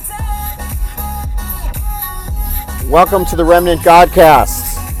Welcome to the Remnant Godcast.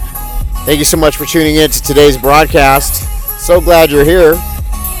 Thank you so much for tuning in to today's broadcast. So glad you're here.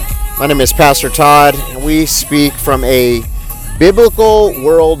 My name is Pastor Todd, and we speak from a biblical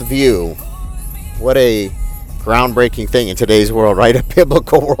worldview. What a groundbreaking thing in today's world, right? A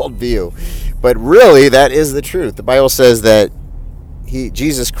biblical worldview. But really, that is the truth. The Bible says that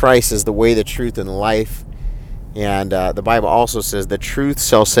Jesus Christ is the way, the truth, and the life. And the Bible also says the truth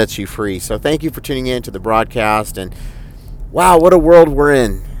shall set you free. So thank you for tuning in to the broadcast. And wow, what a world we're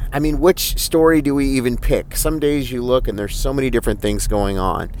in. I mean, which story do we even pick? Some days you look and there's so many different things going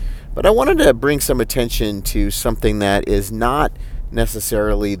on. But I wanted to bring some attention to something that is not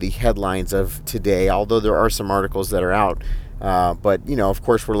necessarily the headlines of today, although there are some articles that are out. But, you know, of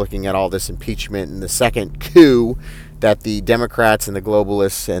course, we're looking at all this impeachment and the second coup that the Democrats and the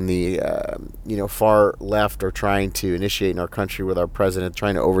globalists and the, far left are trying to initiate in our country with our president,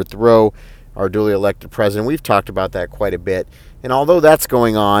 trying to overthrow our duly elected president. We've talked about that quite a bit. And although that's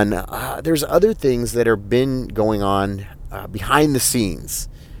going on, there's other things that have been going on behind the scenes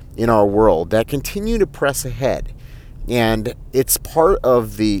in our world that continue to press ahead. And it's part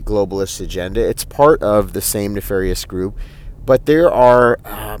of the globalist agenda. It's part of the same nefarious group. But there are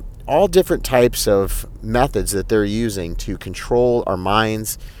all different types of methods that they're using to control our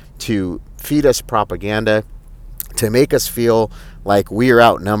minds, to feed us propaganda, to make us feel like we are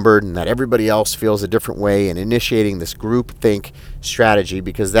outnumbered and that everybody else feels a different way, and initiating this groupthink strategy,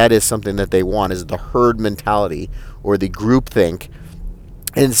 because that is something that they want, is the herd mentality or the groupthink.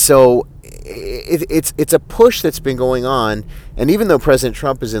 And so it's a push that's been going on. And even though President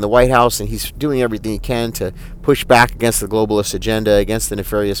Trump is in the White House and he's doing everything he can to push back against the globalist agenda, against the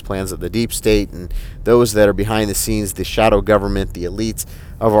nefarious plans of the deep state and those that are behind the scenes, the shadow government, the elites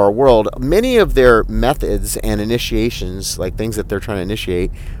of our world, many of their methods and initiations, like things that they're trying to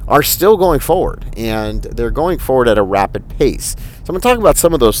initiate, are still going forward. And they're going forward at a rapid pace. So I'm going to talk about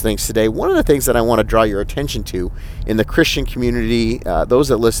some of those things today. One of the things that I want to draw your attention to in the Christian community, those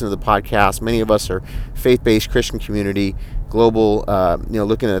that listen to the podcast, many of us are faith-based Christian community, global,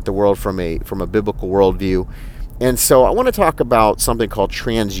 looking at the world from a biblical worldview. And so I want to talk about something called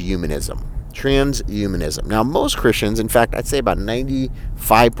transhumanism. Transhumanism. Now, most Christians, in fact, I'd say about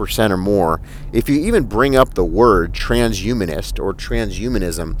 95% or more, if you even bring up the word transhumanist or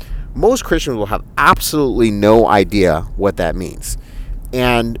transhumanism, most Christians will have absolutely no idea what that means.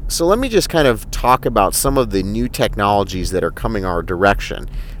 And so let me just kind of talk about some of the new technologies that are coming our direction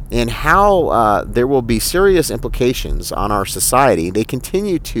and how there will be serious implications on our society. They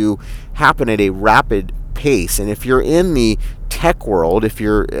continue to happen at a rapid pace. And if you're in the tech world, if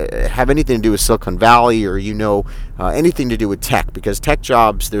you have anything to do with Silicon Valley, or anything to do with tech, because tech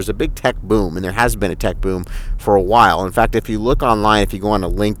jobs, there's a big tech boom, and there has been a tech boom for a while. In fact, if you look online, if you go on to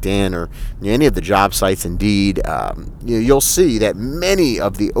LinkedIn or any of the job sites, Indeed, you'll see that many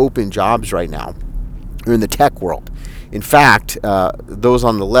of the open jobs right now are in the tech world. In fact, those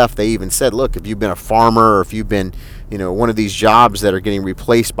on the left, they even said, look, if you've been a farmer, or if you've been, one of these jobs that are getting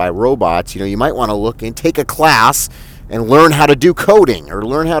replaced by robots, you might want to look and take a class and learn how to do coding, or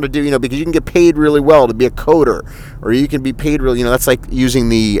learn how to do, because you can get paid really well to be a coder, or you can be paid really, that's like using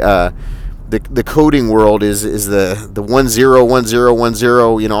the coding world is the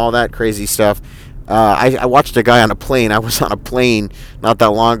 101010, all that crazy stuff. I watched a guy on a plane. I was on a plane not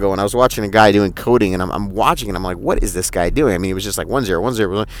that long ago, and I was watching a guy doing coding, and I'm watching, and I'm like, what is this guy doing? I mean, it was just like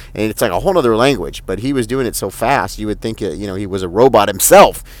 1010, and it's like a whole other language, but he was doing it so fast, you would think, he was a robot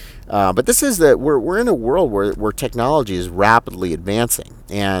himself. But this is we're in a world where technology is rapidly advancing,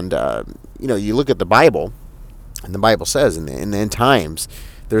 and you look at the Bible, and the Bible says in the end times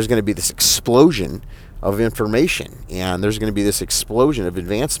there's going to be this explosion of information, and there's going to be this explosion of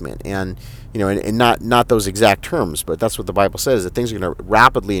advancement, and and not those exact terms, but that's what the Bible says, that things are going to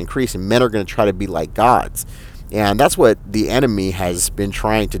rapidly increase, and men are going to try to be like gods. And that's what the enemy has been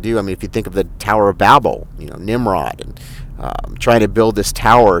trying to do. I mean, if you think of the Tower of Babel, Nimrod, and trying to build this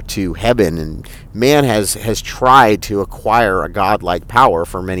tower to heaven, and man has tried to acquire a godlike power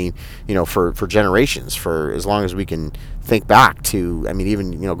for many, for generations, for as long as we can think back to,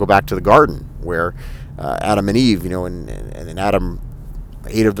 even go back to the garden where Adam and Eve, and then Adam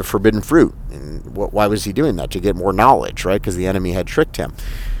ate of the forbidden fruit. And why was he doing that? To get more knowledge, right? Because the enemy had tricked him.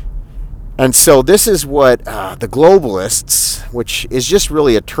 And so this is what the globalists, which is just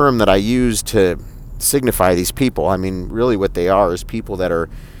really a term that I use to signify these people. I mean, really what they are is people that are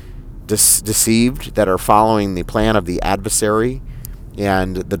deceived, that are following the plan of the adversary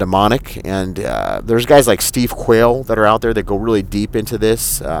and the demonic. And there's guys like Steve Quayle that are out there that go really deep into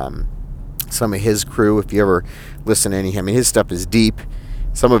this. Some of his crew, if you ever listen to any, his stuff is deep.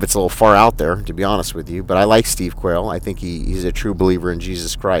 Some of it's a little far out there, to be honest with you. But I like Steve Quayle. I think he's a true believer in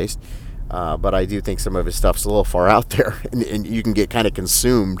Jesus Christ. But I do think some of his stuff's a little far out there, and you can get kind of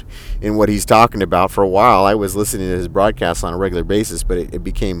consumed in what he's talking about. For a while, I was listening to his broadcasts on a regular basis, but it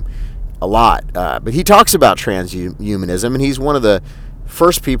became a lot. But he talks about transhumanism, and he's one of the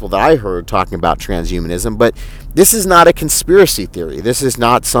first people that I heard talking about transhumanism. But this is not a conspiracy theory. This is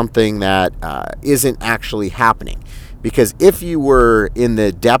not something that isn't actually happening. Because if you were in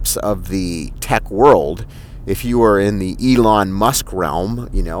the depths of the tech world, if you are in the Elon Musk realm,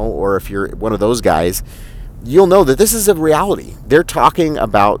 or if you're one of those guys, you'll know that this is a reality. They're talking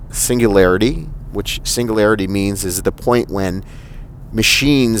about singularity, which singularity means is the point when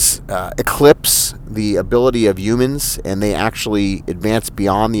machines eclipse the ability of humans, and they actually advance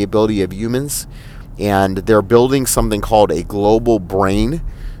beyond the ability of humans. And they're building something called a global brain,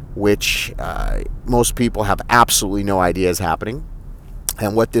 which most people have absolutely no idea is happening.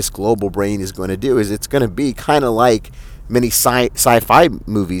 And what this global brain is going to do is it's going to be kind of like many sci-fi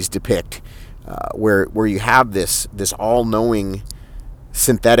movies depict, where you have this all-knowing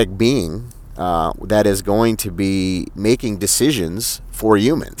synthetic being that is going to be making decisions for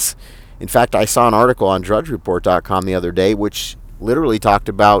humans. In fact, I saw an article on DrudgeReport.com the other day which literally talked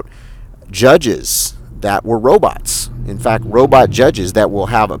about judges that were robots. In fact, robot judges that will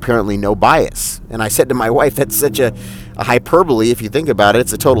have apparently no bias. And I said to my wife, that's such a hyperbole. If you think about it,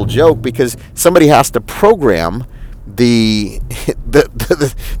 it's a total joke, because somebody has to program the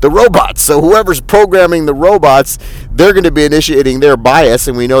robots. So whoever's programming the robots, they're going to be initiating their bias.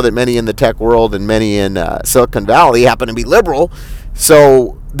 And we know that many in the tech world and many in Silicon Valley happen to be liberal.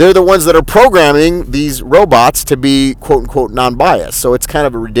 So they're the ones that are programming these robots to be quote unquote non-biased. So it's kind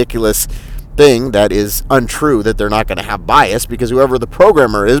of a ridiculous thing that is untrue, that they're not going to have bias, because whoever the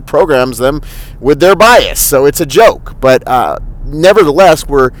programmer is programs them with their bias. So it's a joke. But nevertheless,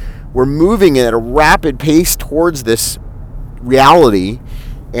 we're moving at a rapid pace towards this reality.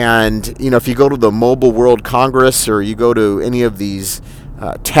 And if you go to the Mobile World Congress, or you go to any of these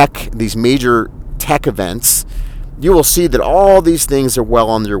these major tech events, you will see that all these things are well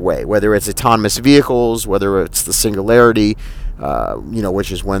on their way, whether it's autonomous vehicles, whether it's the singularity,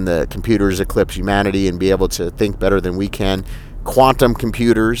 which is when the computers eclipse humanity and be able to think better than we can. Quantum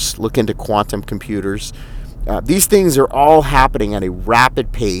computers, look into quantum computers. These things are all happening at a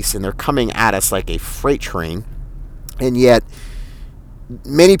rapid pace, and they're coming at us like a freight train. And yet,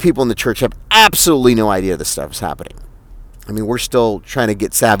 many people in the church have absolutely no idea this stuff is happening. I mean, we're still trying to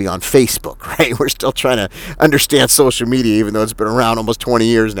get savvy on Facebook, right? We're still trying to understand social media, even though it's been around almost 20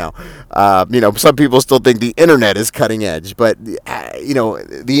 years now. Some people still think the internet is cutting edge, but,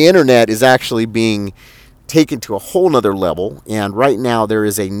 the internet is actually being taken to a whole nother level. And right now there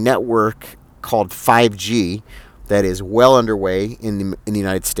is a network called 5G that is well underway in the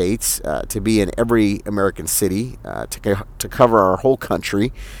United States, to be in every American city, to cover our whole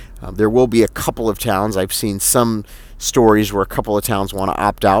country. There will be a couple of towns. I've seen some stories where a couple of towns want to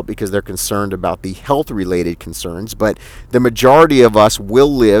opt out because they're concerned about the health-related concerns, but the majority of us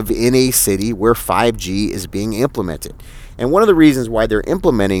will live in a city where 5G is being implemented. And one of the reasons why they're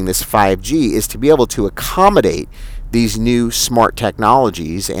implementing this 5G is to be able to accommodate these new smart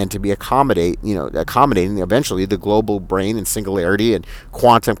technologies, and to be accommodating eventually the global brain and singularity and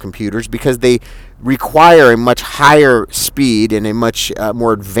quantum computers, because they require a much higher speed and a much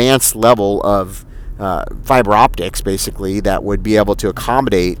more advanced level of fiber optics, basically, that would be able to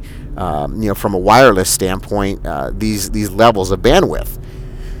accommodate, from a wireless standpoint, these levels of bandwidth.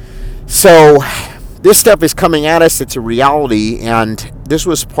 So this stuff is coming at us. It's a reality, and this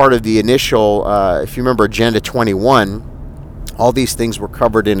was part of the initial, if you remember, Agenda 21. All these things were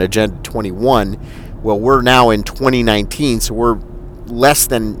covered in Agenda 21. Well, we're now in 2019, so we're less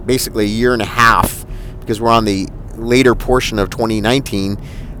than basically a year and a half, because we're on the later portion of 2019.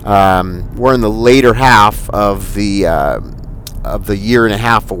 We're in the later half of the year and a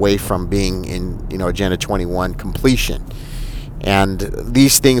half away from being in Agenda 21 completion. And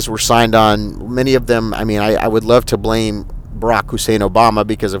these things were signed on, many of them. I mean, I would love to blame Barack Hussein Obama,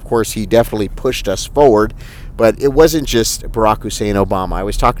 because of course he definitely pushed us forward, but it wasn't just Barack Hussein Obama. I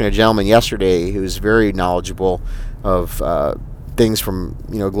was talking to a gentleman yesterday who's very knowledgeable of things from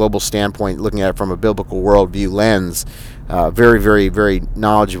global standpoint, looking at it from a biblical worldview lens. Very, very, very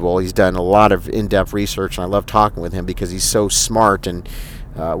knowledgeable. He's done a lot of in-depth research, and I love talking with him because he's so smart, and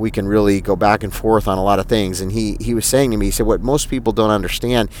we can really go back and forth on a lot of things. And he was saying to me, he said, what most people don't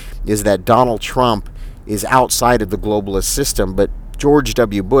understand is that Donald Trump is outside of the globalist system, but George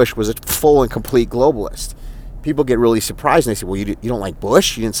W. Bush was a full and complete globalist. People get really surprised, and they say, well, you don't like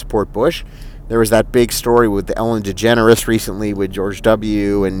Bush? You didn't support Bush? There was that big story with Ellen DeGeneres recently with George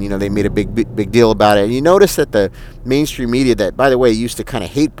W. And, they made a big deal about it. And you notice that the mainstream media that, by the way, used to kind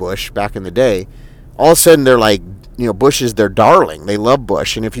of hate Bush back in the day, all of a sudden they're like, Bush is their darling. They love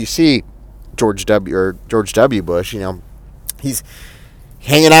Bush. And if you see George W. Bush, he's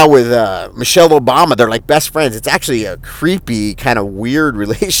hanging out with Michelle Obama. They're like best friends. It's actually a creepy, kind of weird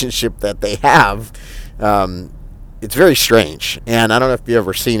relationship that they have. It's very strange, and I don't know if you've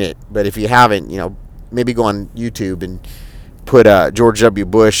ever seen it, but if you haven't, maybe go on YouTube and put George W.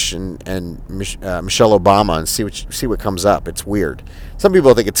 Bush and Michelle Obama and see what comes up. It's weird. Some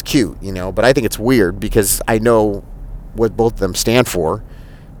people think it's cute, but I think it's weird because I know what both of them stand for.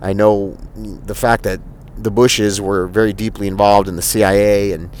 I know the fact that the Bushes were very deeply involved in the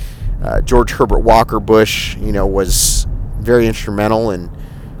CIA, and George Herbert Walker Bush, was very instrumental in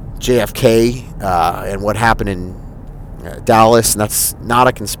JFK and what happened in Dallas, and that's not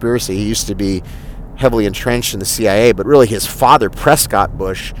a conspiracy. He used to be heavily entrenched in the CIA, but really his father, Prescott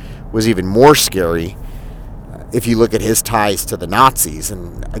Bush, was even more scary if you look at his ties to the Nazis.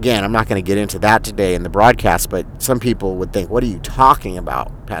 And again, I'm not going to get into that today in the broadcast, but some people would think, what are you talking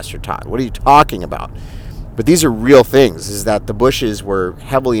about, Pastor Todd? What are you talking about? But these are real things, is that the Bushes were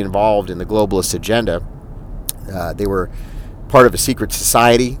heavily involved in the globalist agenda. They were part of a secret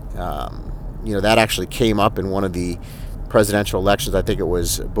society. That actually came up in one of the presidential elections. I think it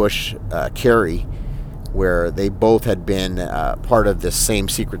was Bush-Kerry, where they both had been part of this same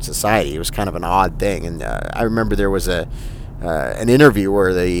secret society. It was kind of an odd thing. And I remember there was an interview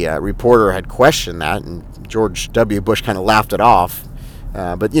where the reporter had questioned that, and George W. Bush kind of laughed it off.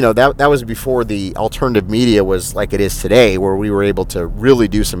 But that was before the alternative media was like it is today, where we were able to really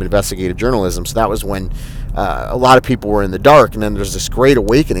do some investigative journalism. So that was when a lot of people were in the dark. And then there's this great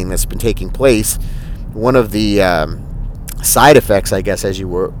awakening that's been taking place. One of the side effects, I guess, as you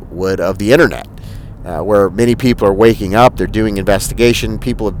would, of the internet, where many people are waking up, they're doing investigation.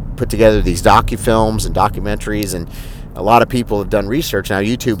 People have put together these docufilms and documentaries, and a lot of people have done research. Now,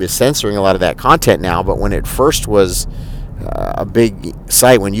 YouTube is censoring a lot of that content now, but when it first was a big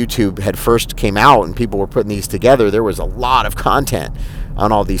site, when YouTube had first came out and people were putting these together, there was a lot of content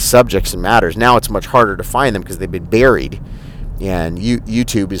on all these subjects and matters. Now it's much harder to find them because they've been buried. And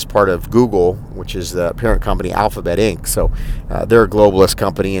YouTube is part of Google, which is the parent company Alphabet Inc. So they're a globalist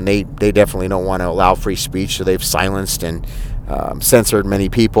company, and they definitely don't want to allow free speech. So they've silenced and censored many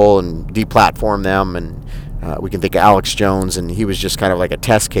people and deplatformed them. And we can think of Alex Jones, and he was just kind of like a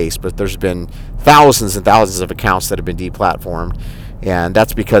test case. But there's been thousands and thousands of accounts that have been deplatformed. And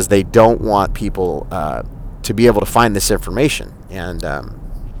that's because they don't want people to be able to find this information. And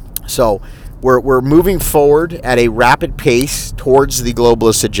so we're moving forward at a rapid pace towards the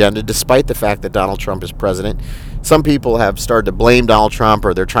globalist agenda, despite the fact that Donald Trump is president. Some people have started to blame Donald Trump,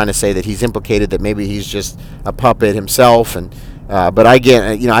 or they're trying to say that he's implicated, that maybe he's just a puppet himself. And but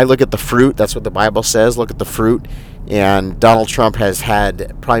again, I look at the fruit. That's what the Bible says. Look at the fruit. And Donald Trump has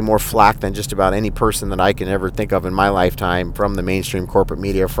had probably more flack than just about any person that I can ever think of in my lifetime, from the mainstream corporate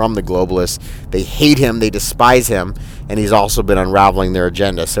media, from the globalists. They hate him, they despise him, and he's also been unraveling their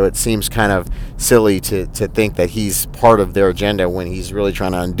agenda. So it seems kind of silly to think that he's part of their agenda when he's really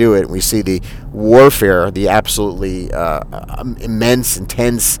trying to undo it. And we see the warfare, the absolutely immense,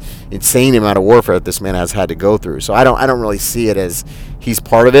 intense, insane amount of warfare that this man has had to go through. So I don't really see it as he's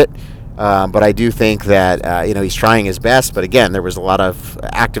part of it. But I do think that, he's trying his best. But again, there was a lot of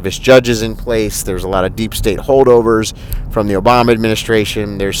activist judges in place. There's a lot of deep state holdovers from the Obama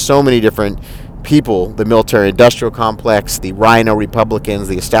administration. There's so many different people, the military-industrial complex, the Rhino Republicans,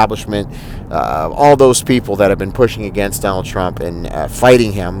 the establishment, all those people that have been pushing against Donald Trump and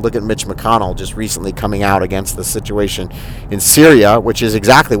fighting him. Look at Mitch McConnell just recently coming out against the situation in Syria, which is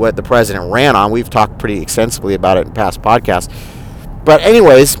exactly what the president ran on. We've talked pretty extensively about it in past podcasts. But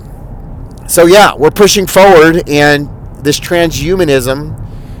anyways, so yeah, we're pushing forward, and this transhumanism,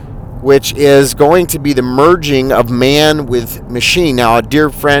 which is going to be the merging of man with machine. Now, a dear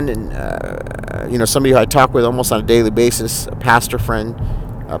friend, and somebody who I talk with almost on a daily basis, a pastor friend,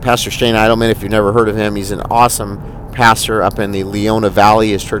 Pastor Shane Eidelman. If you've never heard of him, he's an awesome pastor up in the Leona Valley.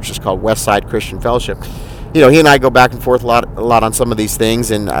 His church is called Westside Christian Fellowship. He and I go back and forth a lot on some of these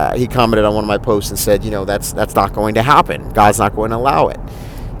things, and he commented on one of my posts and said, that's not going to happen. God's not going to allow it.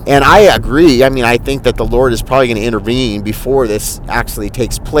 And I agree. I mean, I think that the Lord is probably going to intervene before this actually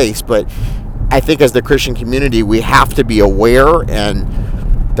takes place. But I think as the Christian community, we have to be aware. And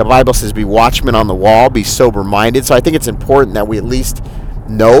the Bible says, be watchmen on the wall, be sober-minded. So I think it's important that we at least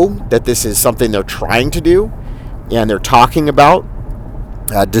know that this is something they're trying to do. And they're talking about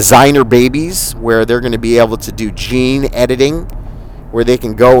designer babies, where they're going to be able to do gene editing where they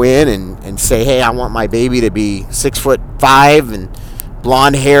can go in and say, hey, I want my baby to be 6'5" and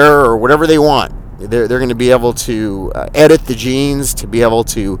blonde hair or whatever they want. They're going to be able to edit the genes to be able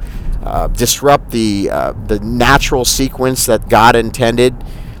to disrupt the natural sequence that God intended,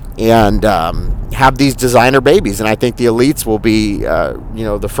 and have these designer babies. And I think the elites will be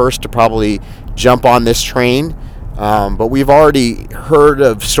the first to probably jump on this train. But we've already heard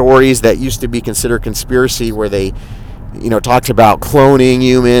of stories that used to be considered conspiracy where they talked about cloning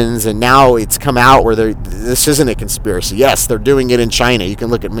humans, and now it's come out where this isn't a conspiracy. Yes, they're doing it in China. You can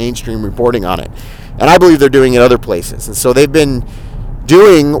look at mainstream reporting on it. And I believe they're doing it other places. And so they've been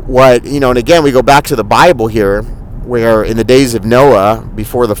doing what, and again, we go back to the Bible here, where in the days of Noah,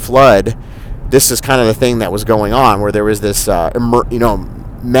 before the flood, this is kind of the thing that was going on, where there was this,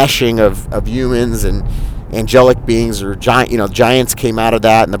 meshing of humans and angelic beings, or giants came out of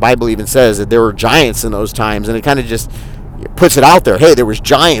that. And the Bible even says that there were giants in those times, and it kind of just puts it out there. Hey, there was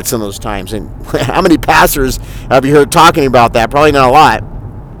giants in those times. And how many pastors have you heard talking about that? Probably not a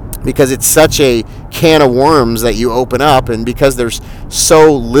lot, because it's such a can of worms that you open up, and because there's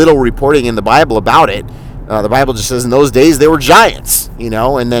so little reporting in the Bible about it. The Bible just says in those days they were giants,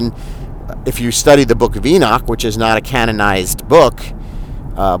 and then if you study the book of Enoch, which is not a canonized book,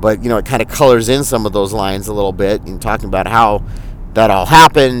 but it kind of colors in some of those lines a little bit, and talking about how that all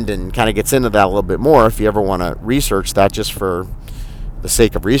happened, and kind of gets into that a little bit more if you ever want to research that, just for the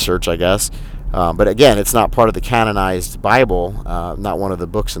sake of research, I guess. But again, it's not part of the canonized Bible, not one of the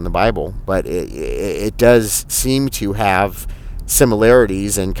books in the Bible, but it does seem to have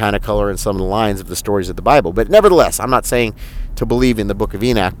similarities and kind of color in some of the lines of the stories of the Bible. But nevertheless, I'm not saying to believe in the book of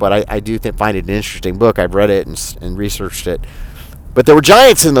Enoch, but I do find it an interesting book. I've read it and researched it. But there were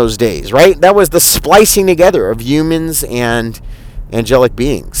giants in those days, right? That was the splicing together of humans and angelic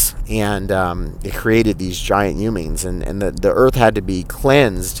beings. And it created these giant humans. And the earth had to be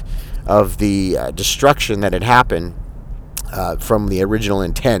cleansed of the destruction that had happened from the original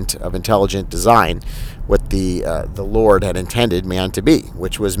intent of intelligent design, what the Lord had intended man to be,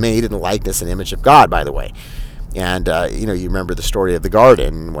 which was made in the likeness and image of God, by the way. And, you remember the story of the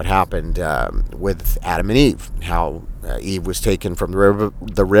garden, what happened with Adam and Eve, how Eve was taken from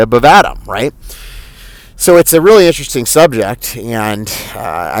the rib of Adam, right? So it's a really interesting subject, and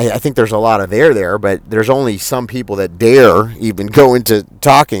I think there's a lot of there, but there's only some people that dare even go into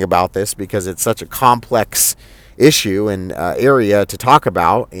talking about this, because it's such a complex issue and area to talk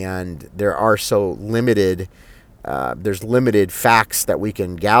about, and there are so limited there's limited facts that we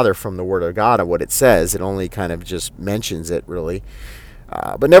can gather from the Word of God of what it says. It only kind of just mentions it, really.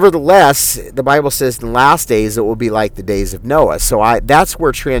 But nevertheless, the Bible says in the last days it will be like the days of Noah. So that's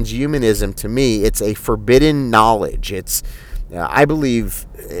where transhumanism, to me, it's a forbidden knowledge. It's I believe,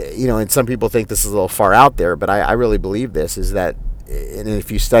 and some people think this is a little far out there, but I really believe this, is that, and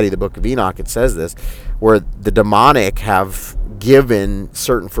if you study the book of Enoch, it says this, where the demonic have given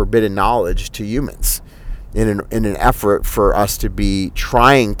certain forbidden knowledge to humans in an effort for us to be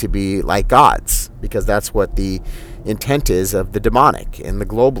trying to be like gods, because that's what the intent is of the demonic and the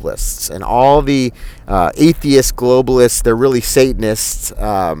globalists and all the atheist globalists. They're really Satanists.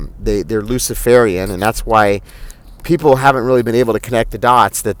 They're Luciferian, and that's why people haven't really been able to connect the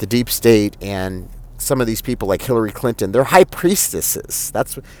dots that the deep state and some of these people like Hillary Clinton, they're high priestesses.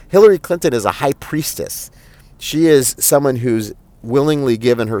 Hillary Clinton is a high priestess. She is someone who's willingly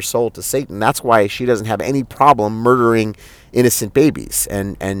given her soul to Satan. That's why she doesn't have any problem murdering innocent babies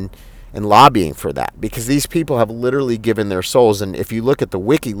and lobbying for that, because these people have literally given their souls. And if you look at the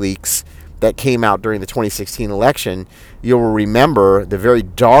WikiLeaks that came out during the 2016 election, you'll remember the very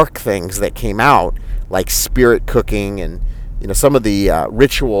dark things that came out, like spirit cooking and some of the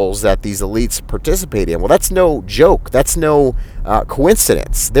rituals that these elites participate in. Well, that's no joke. That's no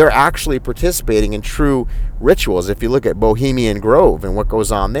coincidence. They're actually participating in true rituals. If you look at Bohemian Grove and what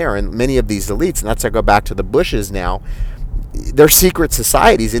goes on there, and many of these elites, and that's I go back to the Bushes now, they're secret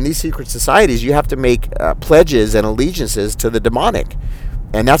societies. In these secret societies, you have to make pledges and allegiances to the demonic.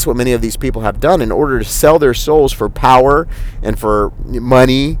 And that's what many of these people have done in order to sell their souls for power and for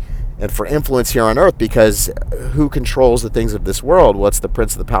money and for influence here on earth, because who controls the things of this world? Well, it's the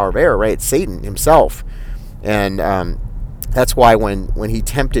prince of the power of air, right? It's Satan himself. And that's why when he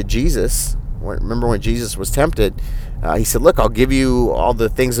tempted Jesus, remember when Jesus was tempted, he said, look, I'll give you all the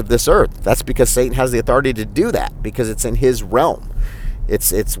things of this earth. That's because Satan has the authority to do that, because it's in his realm.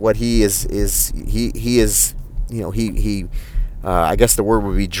 It's what he is he I guess the word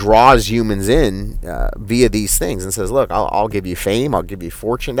would be draws humans in via these things and says, look, I'll give you fame, I'll give you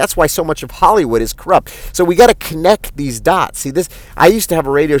fortune. That's why so much of Hollywood is corrupt. So we got to connect these dots. See, I used to have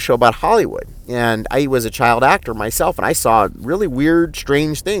a radio show about Hollywood, and I was a child actor myself, and I saw really weird,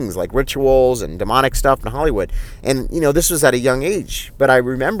 strange things like rituals and demonic stuff in Hollywood. And, this was at a young age, but I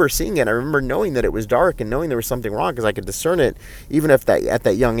remember seeing it. I remember knowing that it was dark and knowing there was something wrong because I could discern it. Even if at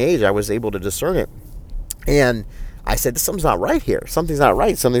that young age I was able to discern it. And I said, something's not right here. Something's not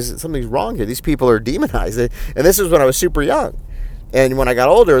right. Something's wrong here. These people are demonized. And this was when I was super young. And when I got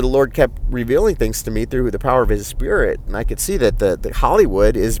older, the Lord kept revealing things to me through the power of His Spirit. And I could see that the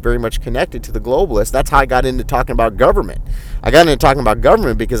Hollywood is very much connected to the globalists. That's how I got into talking about government. I got into talking about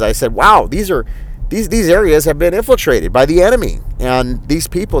government because I said, wow, these areas have been infiltrated by the enemy. And these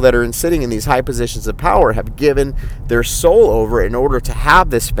people that are sitting in these high positions of power have given their soul over in order to have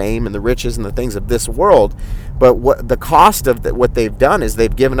this fame and the riches and the things of this world. But what the cost of what they've done is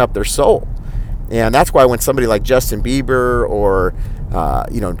they've given up their soul. And that's why when somebody like Justin Bieber or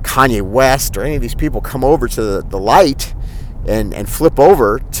Kanye West or any of these people come over to the light and flip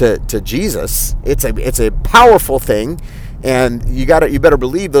over to Jesus, it's a powerful thing. And you better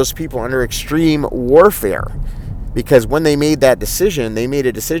believe those people are under extreme warfare, because when they made that decision, they made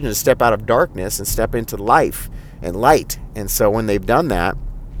a decision to step out of darkness and step into life and light. And so when they've done that,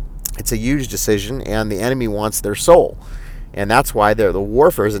 it's a huge decision, and the enemy wants their soul. And that's why the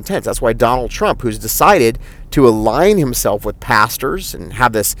warfare is intense. That's why Donald Trump, who's decided to align himself with pastors and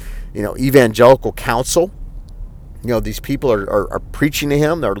have this, evangelical council, these people are preaching to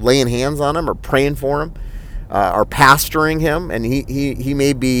him, they're laying hands on him or praying for him, are pastoring him, and he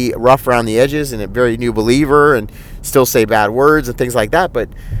may be rough around the edges and a very new believer and still say bad words and things like that, but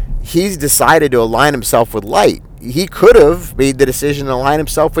he's decided to align himself with light. He could have made the decision to align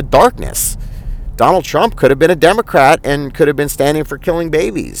himself with darkness. Donald Trump could have been a Democrat and could have been standing for killing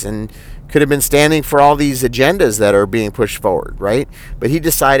babies and could have been standing for all these agendas that are being pushed forward, right? But he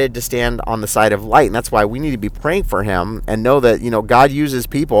decided to stand on the side of light, and that's why we need to be praying for him and know that, God uses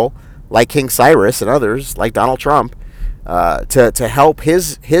people like King Cyrus and others like Donald Trump to help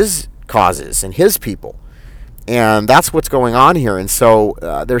his causes and his people. And that's what's going on here. And so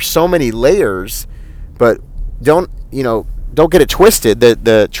there's so many layers, but don't get it twisted.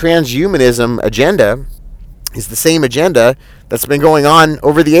 The transhumanism agenda is the same agenda that's been going on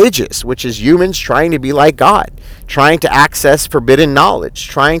over the ages, which is humans trying to be like God, trying to access forbidden knowledge,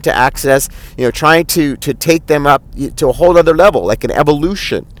 trying to access, trying to take them up to a whole other level, like an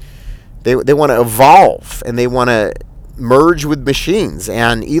evolution. They want to evolve, and they want to merge with machines.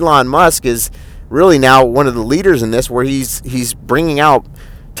 And Elon Musk is really now one of the leaders in this, where he's bringing out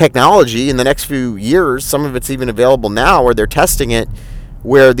technology in the next few years. Some of it's even available now, where they're testing it,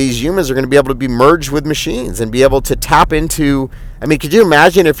 where these humans are going to be able to be merged with machines and be able to tap into. I mean, could you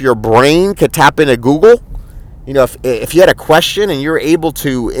imagine if your brain could tap into Google? If you had a question and you're able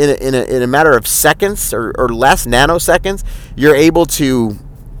to, in a matter of seconds or less, nanoseconds, you're able to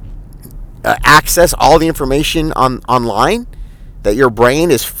access all the information online, that your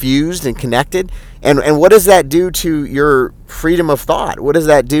brain is fused and connected. And what does that do to your freedom of thought? What does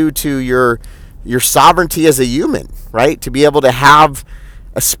that do to your sovereignty as a human, right? To be able to have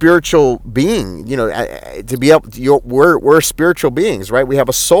a spiritual being, to be able, we're spiritual beings, right? We have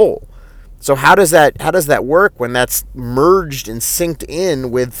a soul. So how does that work when that's merged and synced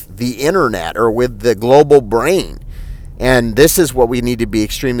in with the internet or with the global brain? And this is what we need to be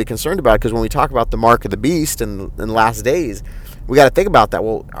extremely concerned about, because when we talk about the mark of the beast and in the last days, we got to think about that.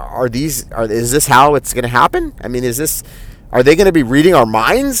 Well, is this how it's going to happen? I mean, are they going to be reading our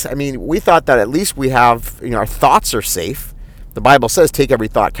minds? I mean, we thought that at least we have, our thoughts are safe. The Bible says take every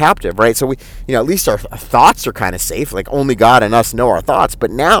thought captive, right? So we, at least our thoughts are kind of safe, like only God and us know our thoughts.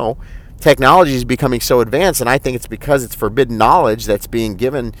 But now technology is becoming so advanced, and I think it's because it's forbidden knowledge that's being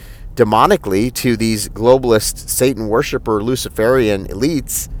given demonically to these globalist, Satan worshiper, Luciferian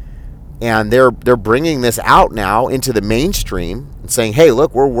elites, and they're bringing this out now into the mainstream and saying, hey,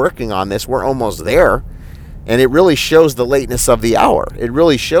 look, we're working on this, we're almost there. And it really shows the lateness of the hour. It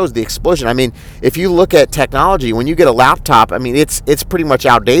really shows the explosion. I mean, if you look at technology, when you get a laptop, I mean, it's pretty much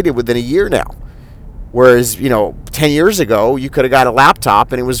outdated within a year now. Whereas, 10 years ago, you could have got a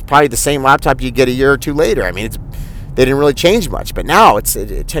laptop and it was probably the same laptop you'd get a year or two later. I mean, they didn't really change much. But now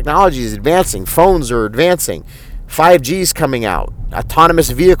technology is advancing. Phones are advancing. 5G is coming out. Autonomous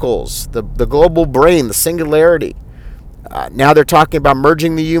vehicles, the global brain, the singularity. Now they're talking about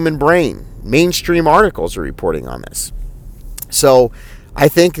merging the human brain. Mainstream articles are reporting on this. So I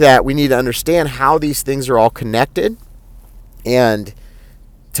think that we need to understand how these things are all connected, and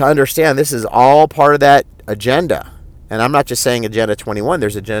to understand this is all part of that agenda. And I'm not just saying Agenda 21,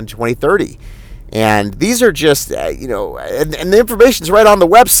 there's Agenda 2030. And these are just, and the information's right on the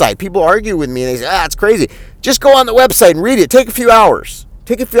website. People argue with me and they say, it's crazy. Just go on the website and read it. Take a few hours.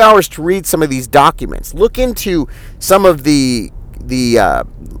 Take a few hours to read some of these documents. Look into some of the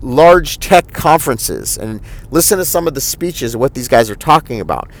large tech conferences and listen to some of the speeches of what these guys are talking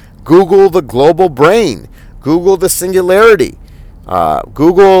about. Google the global brain. Google the singularity.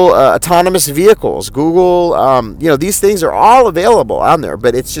 Google autonomous vehicles. Google, these things are all available on there.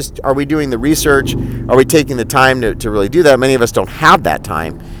 But it's just, are we doing the research? Are we taking the time to really do that? Many of us don't have that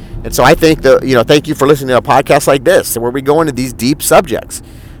time. And so I think thank you for listening to a podcast like this, where we go into these deep subjects.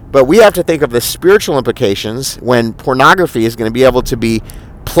 But we have to think of the spiritual implications when pornography is going to be able to be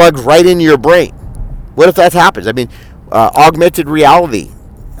plugged right into your brain. What if that happens? I mean, augmented reality.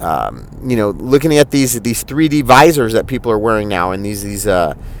 Looking at these 3D visors that people are wearing now, and these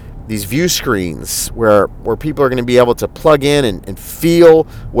view screens where people are going to be able to plug in and feel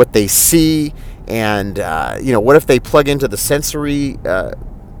what they see. And what if they plug into the sensory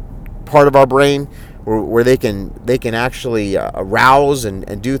part of our brain, where they can actually arouse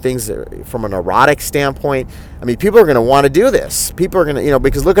and do things from an erotic standpoint. I mean, people are going to want to do this. People are going to,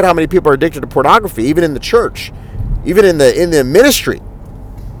 because look at how many people are addicted to pornography, even in the church, even in the ministry.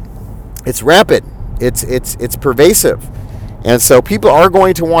 It's rampant. It's pervasive. And so people are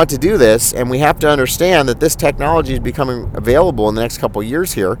going to want to do this, and we have to understand that this technology is becoming available in the next couple of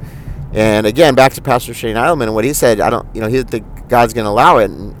years here. And again, back to Pastor Shane Eidelman and what he said, he didn't think God's going to allow it,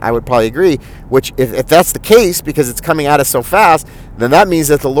 and I would probably agree, which if that's the case, because it's coming at us so fast, then that means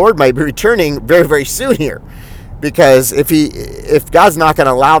that the Lord might be returning very, very soon here. Because if God's not going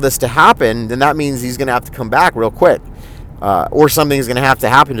to allow this to happen, then that means he's going to have to come back real quick. Or something's going to have to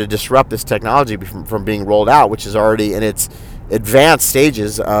happen to disrupt this technology from being rolled out, which is already in its advanced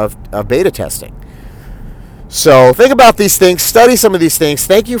stages of beta testing. So think about these things, study some of these things.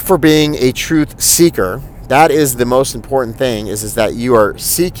 Thank you for being a truth seeker. That is the most important thing, is that you are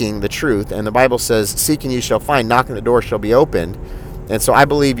seeking the truth. And the Bible says, seek and you shall find, knock and the door shall be opened. And so I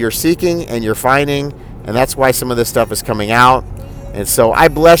believe you're seeking and you're finding, and that's why some of this stuff is coming out. And so I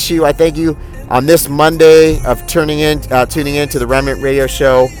bless you. I thank you on this Monday of tuning in to the Remnant Radio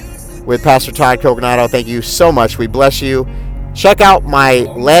Show with Pastor Todd Coconato. Thank you so much. We bless you. Check out my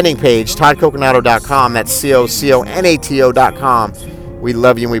landing page, toddcoconato.com. That's COCONATO.com. We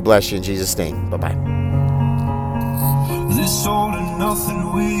love you and we bless you in Jesus' name. Bye-bye. This all and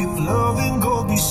nothing way of loving, go be